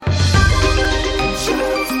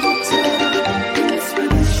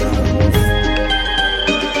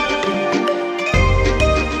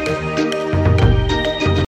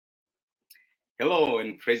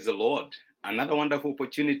another wonderful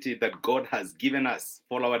opportunity that God has given us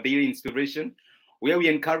for our daily inspiration, where we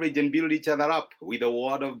encourage and build each other up with the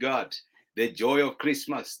Word of God. The joy of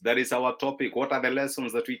Christmas, that is our topic. What are the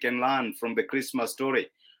lessons that we can learn from the Christmas story?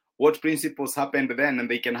 What principles happened then and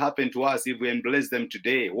they can happen to us if we embrace them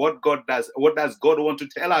today? What does God want to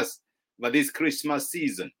tell us about this Christmas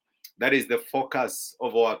season? That is the focus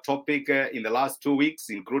of our topic in the last 2 weeks,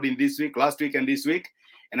 including this week, last week and this week.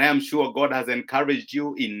 And I am sure God has encouraged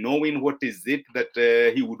you in knowing what is it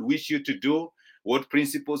that he would wish you to do, what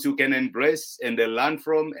principles you can embrace and learn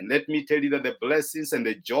from. And let me tell you that the blessings and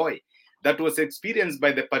the joy that was experienced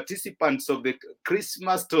by the participants of the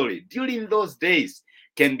Christmas story during those days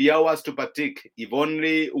can be ours to partake if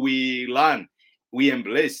only we learn, we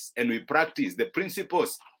embrace, and we practice the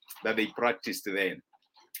principles that they practiced then.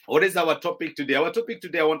 What is our topic today? Our topic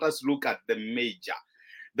today, I want us to look at the manger.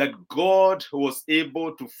 That God was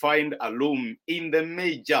able to find a loom in the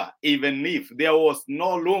manger, even if there was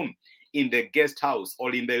no loom in the guest house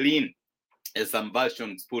or in the inn, as some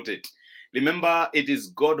versions put it. Remember, it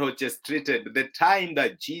is God who orchestrated the time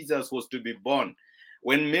that Jesus was to be born.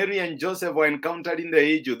 When Mary and Joseph were encountered in the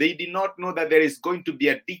age, they did not know that there is going to be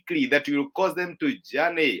a decree that will cause them to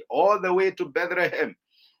journey all the way to Bethlehem,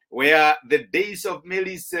 where the days of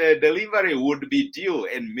Mary's delivery would be due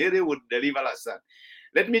and Mary would deliver a son.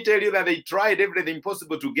 Let me tell you that they tried everything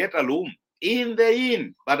possible to get a loom in the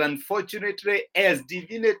inn, but unfortunately, as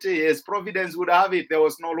divinity, as providence would have it, there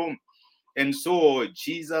was no loom. And so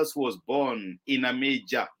Jesus was born in a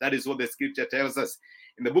manger. That is what the scripture tells us.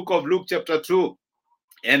 In the book of Luke chapter 2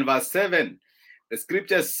 and verse 7, the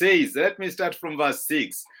scripture says, let me start from verse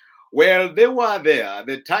 6. While they were there,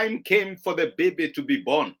 the time came for the baby to be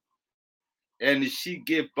born. And she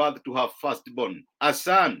gave birth to her firstborn, a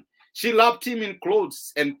son. She wrapped him in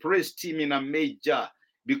clothes and placed him in a manger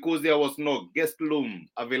because there was no guest loom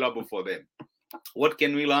available for them. What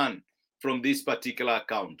can we learn from this particular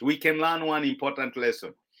account? We can learn one important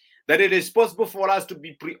lesson, that it is possible for us to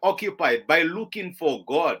be preoccupied by looking for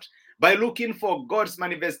God, by looking for God's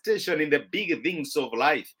manifestation in the big things of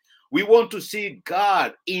life. We want to see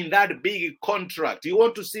God in that big contract. You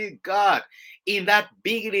want to see God in that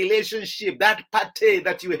big relationship, that party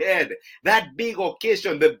that you had, that big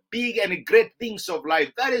occasion, the big and great things of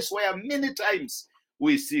life. That is where many times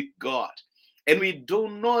we seek God. And we do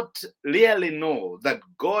not really know that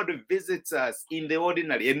God visits us in the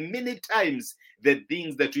ordinary. And many times the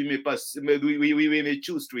things that we may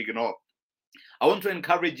choose to ignore. I want to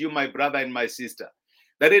encourage you, my brother and my sister,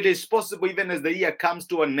 that it is possible even as the year comes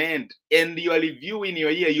to an end and you are reviewing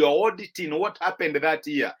your year, you are auditing what happened that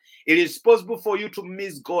year. It is possible for you to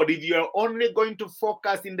miss God if you are only going to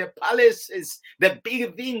focus in the palaces, the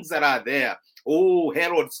big things that are there. Oh,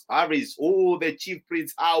 Herod's palace, oh, the chief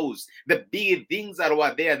priest's house, the big things that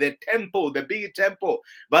were there, the temple, the big temple.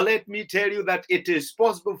 But let me tell you that it is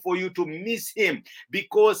possible for you to miss him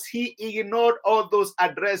because he ignored all those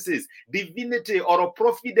addresses. Divinity or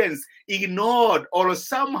providence ignored or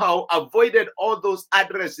somehow avoided all those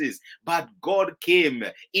addresses. But God came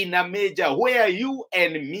in a manger where you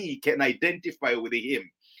and me can identify with him.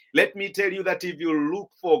 Let me tell you that if you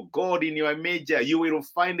look for God in your manger, you will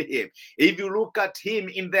find him. If you look at him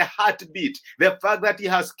in the heartbeat, the fact that he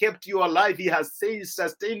has kept you alive, he has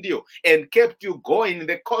sustained you and kept you going in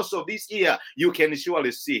the course of this year, you can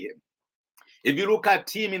surely see him. If you look at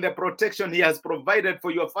him in the protection he has provided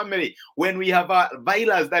for your family, when we have a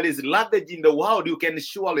virus that is ravaged in the world, you can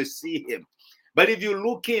surely see him. But if you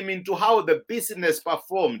look him into how the business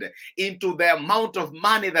performed, into the amount of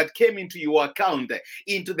money that came into your account,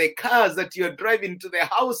 into the cars that you're driving, to the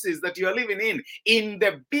houses that you're living in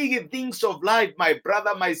the big things of life, my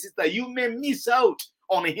brother, my sister, you may miss out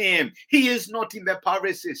on him. He is not in the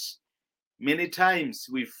palaces. Many times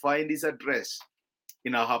we find his address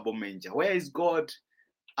in a humble manger. Where is God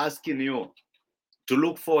asking you to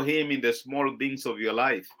look for him in the small things of your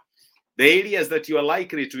life? The areas that you are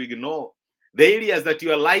likely to ignore, the areas that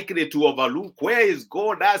you are likely to overlook. Where is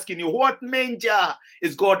God asking you? What manger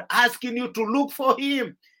is God asking you to look for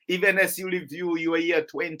him? Even as you review your year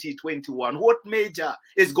 2021, what manger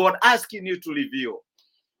is God asking you to review?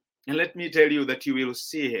 And let me tell you that you will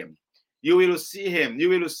see him. You will see him. You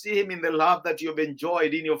will see him in the love that you've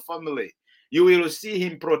enjoyed in your family. You will see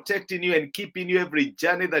him protecting you and keeping you every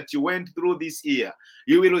journey that you went through this year.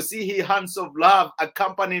 You will see his hands of love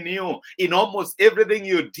accompanying you in almost everything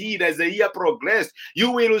you did as the year progressed.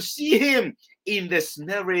 You will see him in the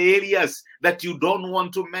snary areas that you don't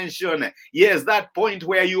want to mention. Yes, that point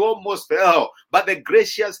where you almost fell, but the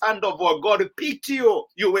gracious hand of our God picked you.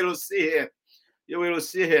 You will see him. You will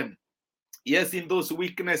see him. Yes, in those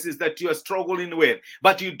weaknesses that you are struggling with,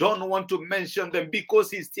 but you don't want to mention them because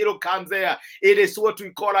he still comes there. It is what we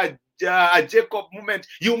call a Jacob moment.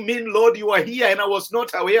 You mean, Lord, you are here and I was not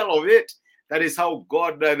aware of it. That is how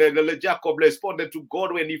God, Jacob responded to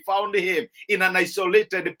God when he found him in an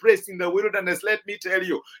isolated place in the wilderness. Let me tell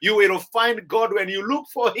you, you will find God when you look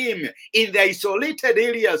for him in the isolated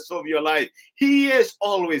areas of your life. He is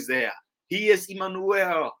always there. He is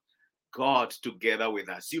Emmanuel, God together with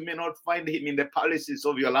us. You may not find him in the palaces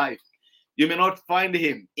of your life. You may not find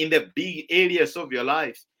him in the big areas of your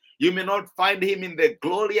life. You may not find him in the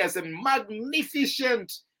glorious and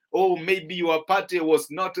magnificent. Oh, maybe your party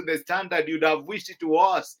was not to the standard you'd have wished it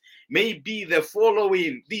was. Maybe the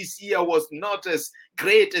following this year was not as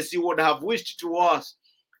great as you would have wished it was.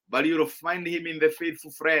 But you'll find him in the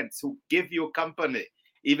faithful friends who gave you company,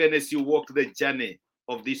 even as you walked the journey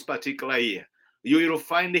of this particular year. You will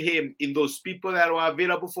find him in those people that are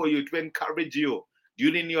available for you to encourage you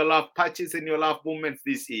during your love patches and your love moments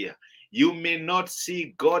this year. You may not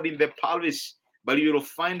see God in the palace, but you will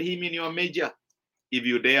find him in your major. If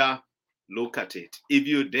you dare, look at it. If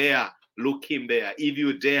you dare, look him there. If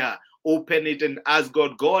you dare, open it and ask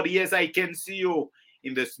God, God, yes, I can see you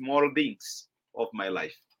in the small things of my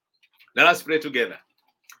life. Let us pray together.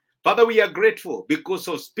 Father, we are grateful because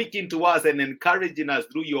of speaking to us and encouraging us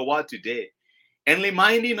through your word today, and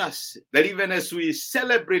reminding us that even as we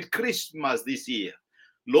celebrate Christmas this year,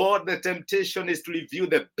 Lord, the temptation is to review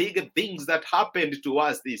the big things that happened to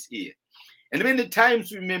us this year. And many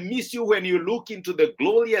times we may miss you when you look into the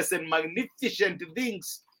glorious and magnificent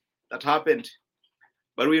things that happened.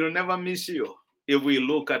 But we will never miss you if we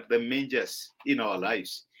look at the mangers in our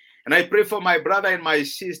lives. And I pray for my brother and my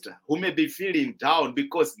sister who may be feeling down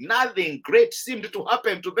because nothing great seemed to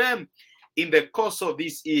happen to them in the course of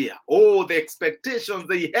this year. Oh, the expectations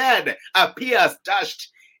they had appears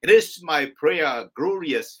dashed. It is my prayer,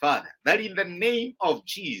 glorious Father, that in the name of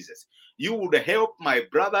Jesus, you would help my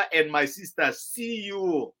brother and my sister see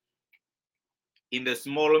you in the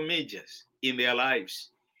small majors in their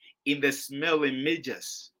lives, in the smelling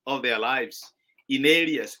majors of their lives, in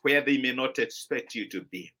areas where they may not expect you to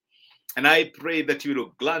be. And I pray that you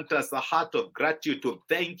will grant us a heart of gratitude to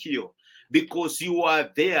thank you, because you are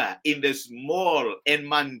there in the small and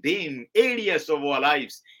mundane areas of our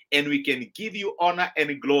lives, and we can give you honor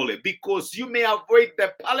and glory, because you may avoid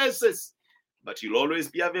the palaces, but you'll always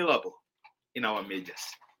be available in our majors.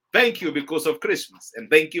 Thank you because of Christmas, and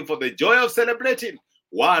thank you for the joy of celebrating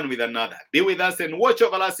one with another. Be with us and watch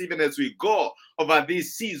over us even as we go over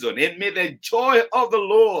this season, and may the joy of the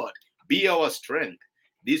Lord be our strength.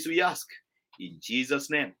 This we ask in Jesus'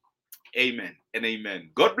 name. Amen and amen.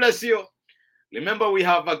 God bless you. Remember, we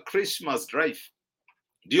have a Christmas drive.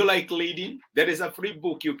 Do you like leading? There is a free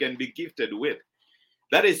book you can be gifted with.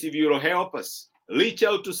 That is, if you will help us reach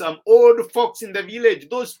out to some old folks in the village,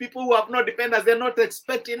 those people who have no dependents, they're not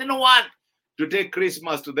expecting anyone to take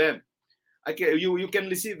Christmas to them. Okay, you can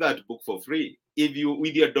receive that book for free if you,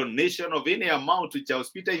 with your donation of any amount to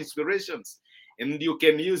Charles Peter Inspirations. And you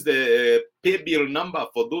can use the pay bill number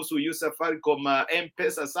for those who use Safaricom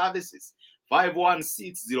M-Pesa services.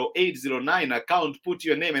 5160809 account, put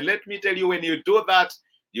your name. And let me tell you, when you do that,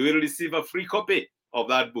 you will receive a free copy of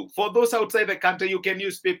that book. For those outside the country, you can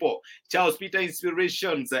use people. Charles Peter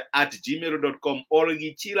Inspirations at gmail.com or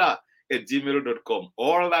gichila@gmail.com.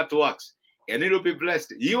 All that works. And it will be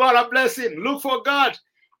blessed. You are a blessing. Look for God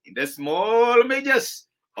in the small majors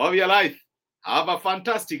of your life. Have a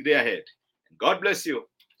fantastic day ahead. God bless you.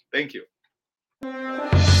 Thank you.